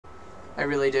I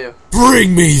really do.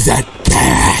 Bring me that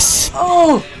gas!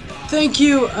 Oh! Thank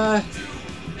you,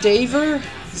 Daver?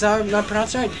 Is that am I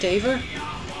pronouncing it right? Daver?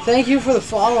 Thank you for the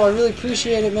follow. I really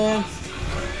appreciate it, man.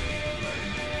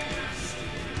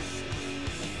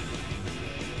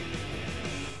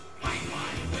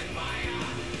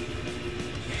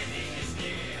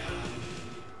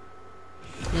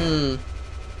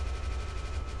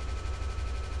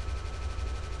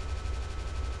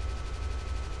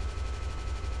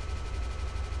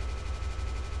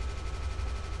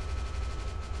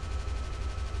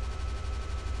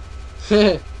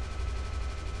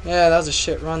 Yeah, that was a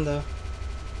shit run, though.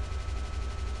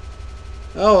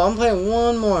 Oh, I'm playing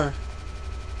one more.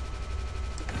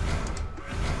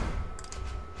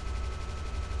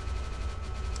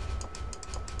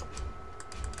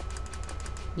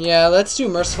 Yeah, let's do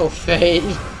Mercyful Fate,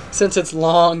 since it's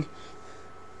long.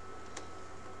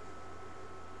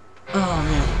 Oh,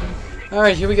 man.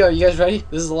 Alright, here we go. You guys ready?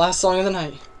 This is the last song of the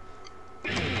night.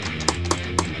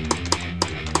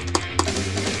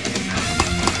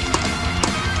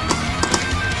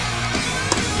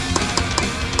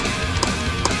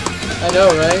 I know,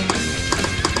 right?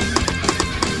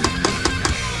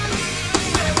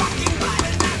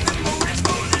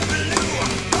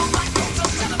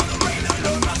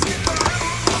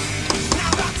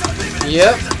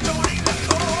 Yep.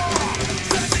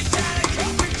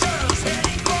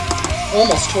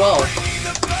 Almost 12.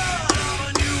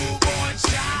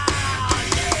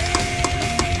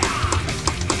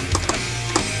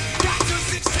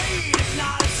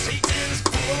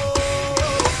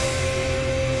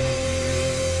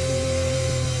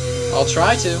 I'll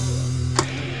try to.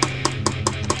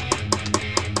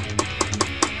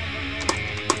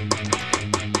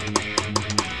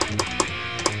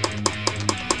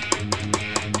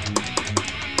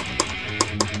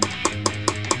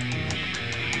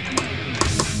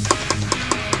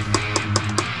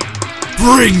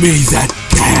 Bring me that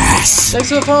gas! Thanks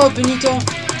for the follow, Benito.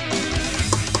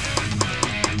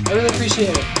 I really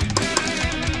appreciate it.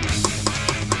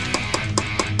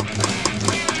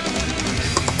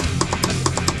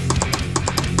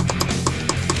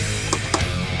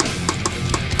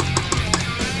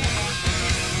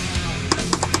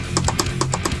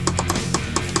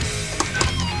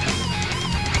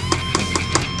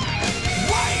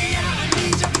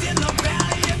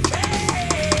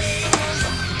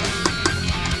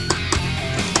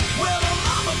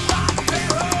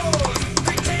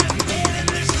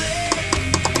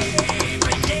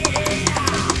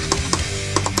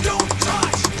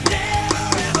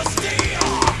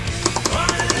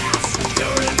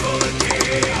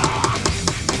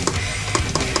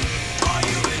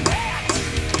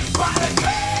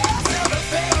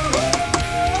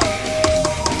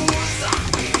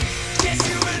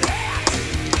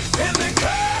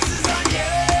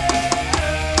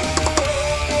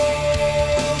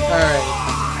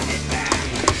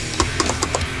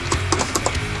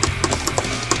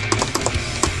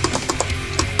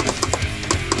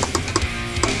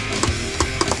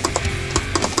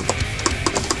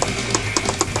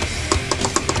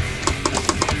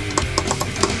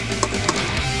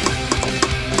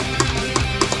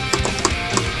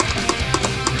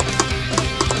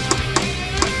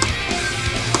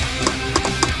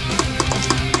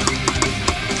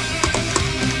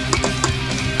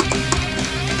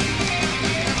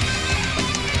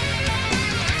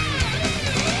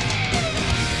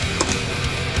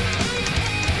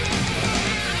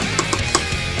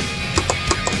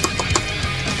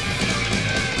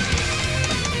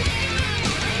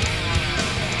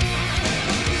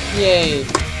 Yay.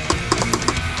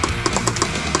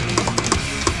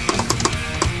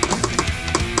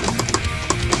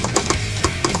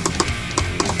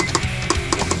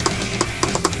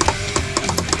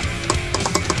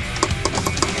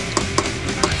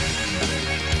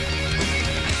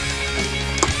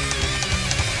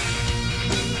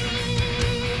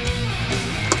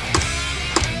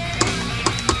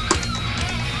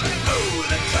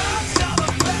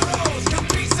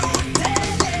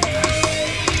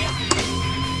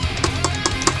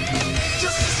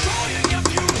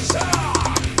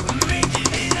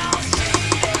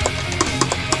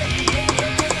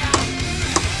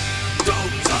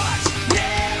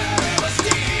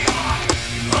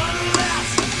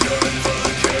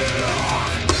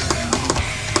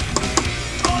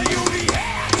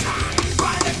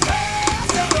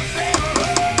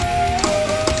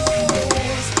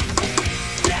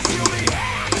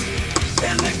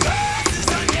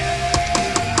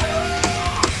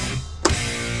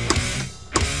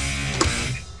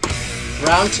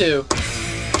 Round 2.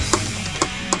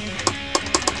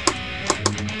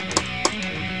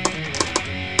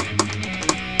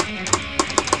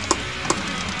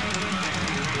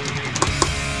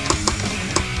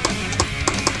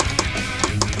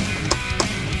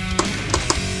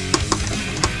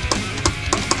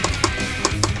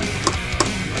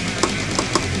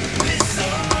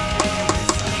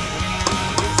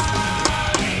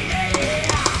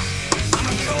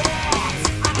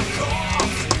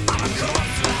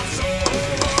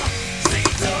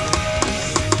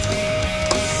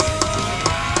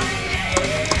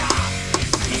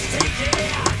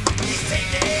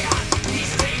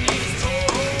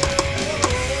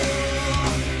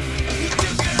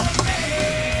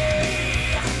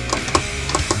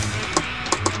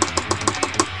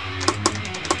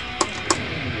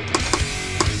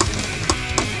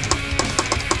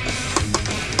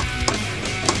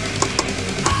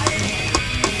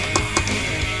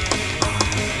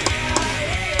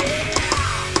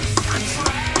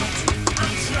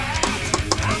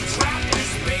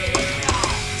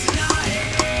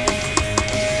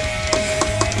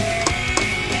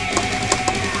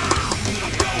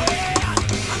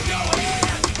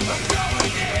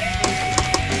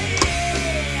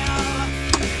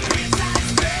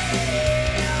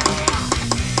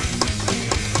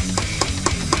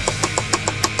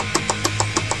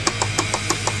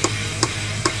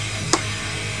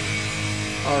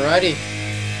 Alrighty.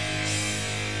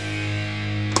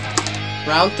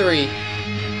 Round 3.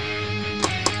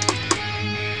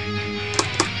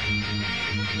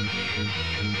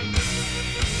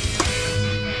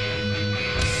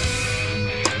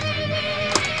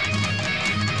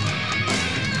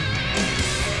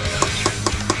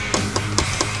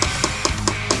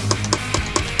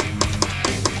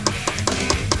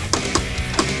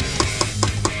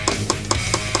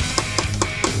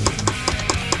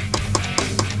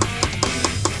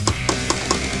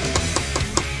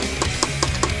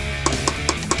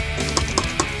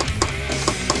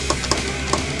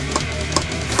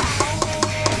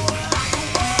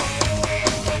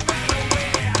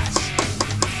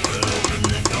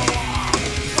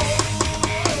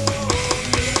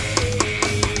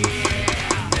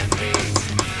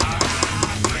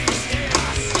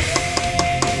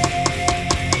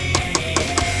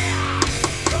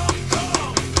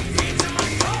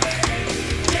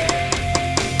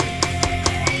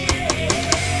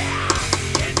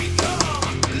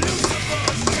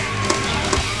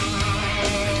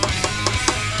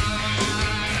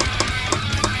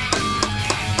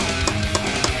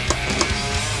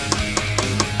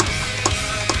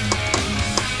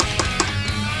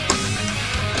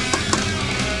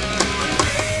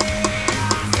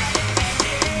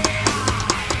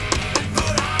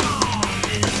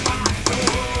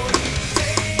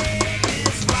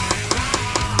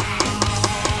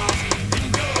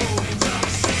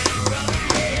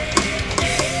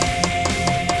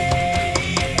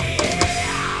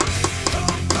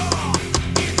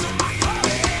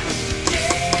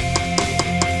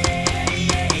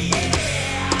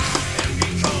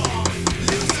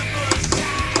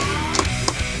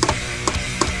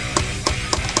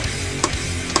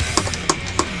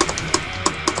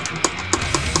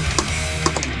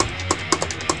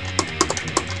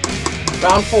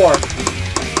 Round 4.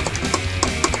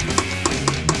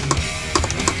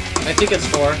 I think it's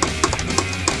 4.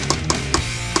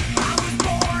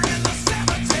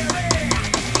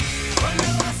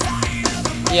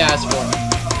 Yeah, it's 4.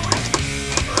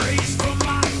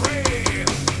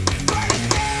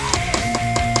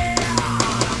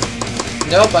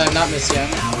 Nope, I have not missed yet.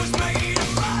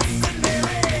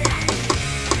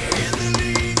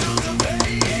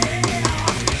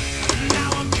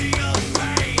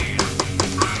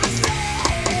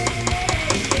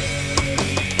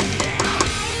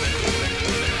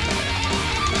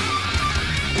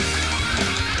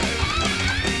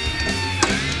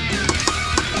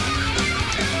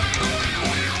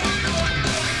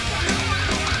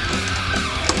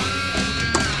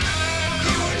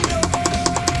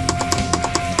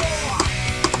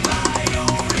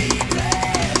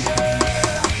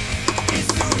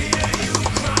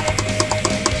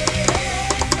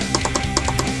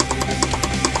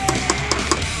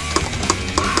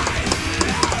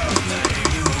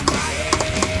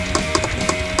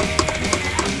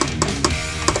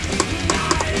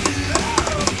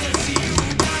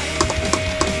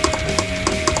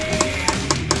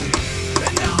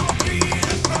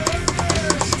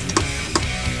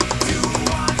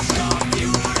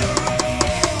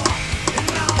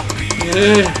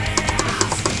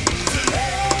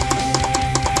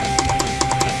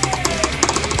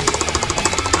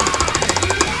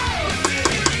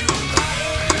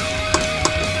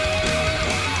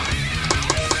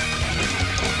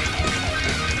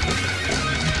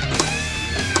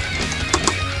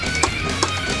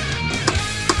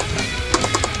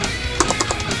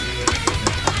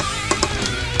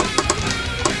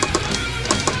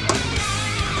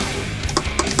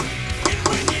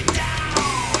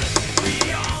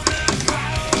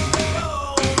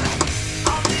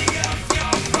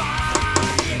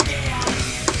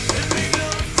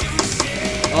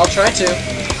 I'll try to.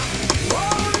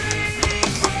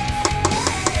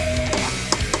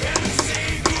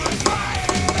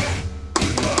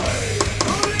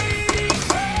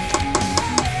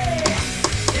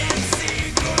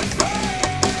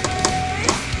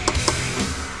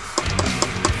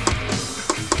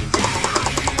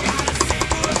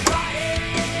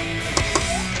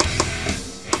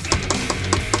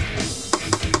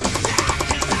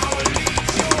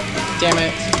 Damn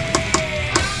it.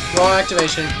 Wrong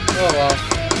activation. Oh well.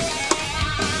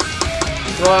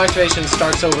 Wrong activation,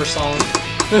 starts over song.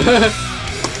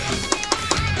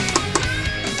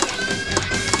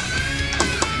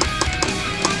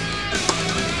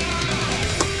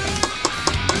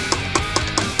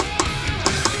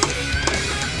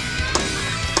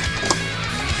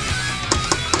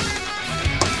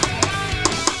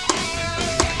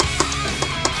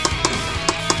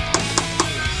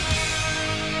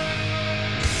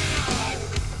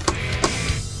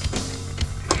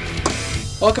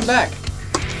 Welcome back.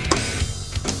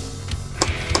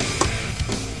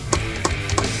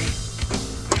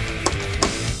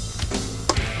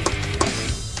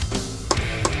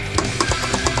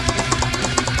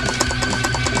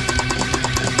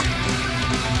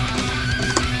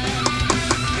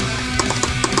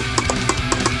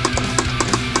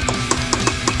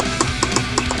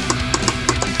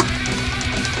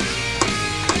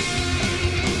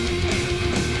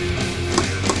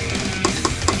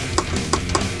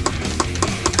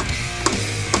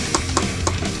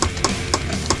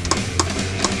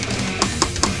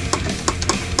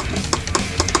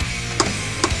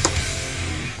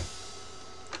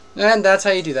 And that's how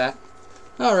you do that.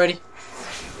 Alrighty.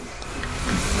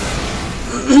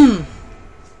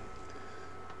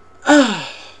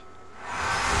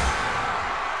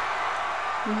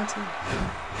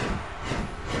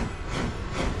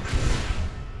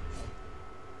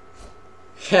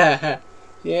 Yeah.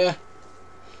 Yeah.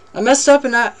 I messed up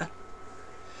and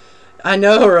I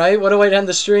know, right? What a way to end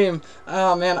the stream.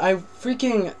 Oh man, I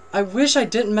wish I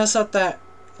didn't mess up that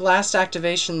last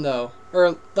activation though.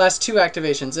 Or last two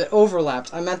activations. It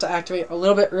overlapped. I meant to activate a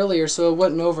little bit earlier so it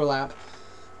wouldn't overlap.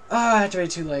 Ah, I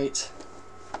activated too late.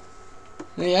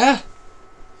 Yeah.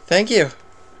 Thank you.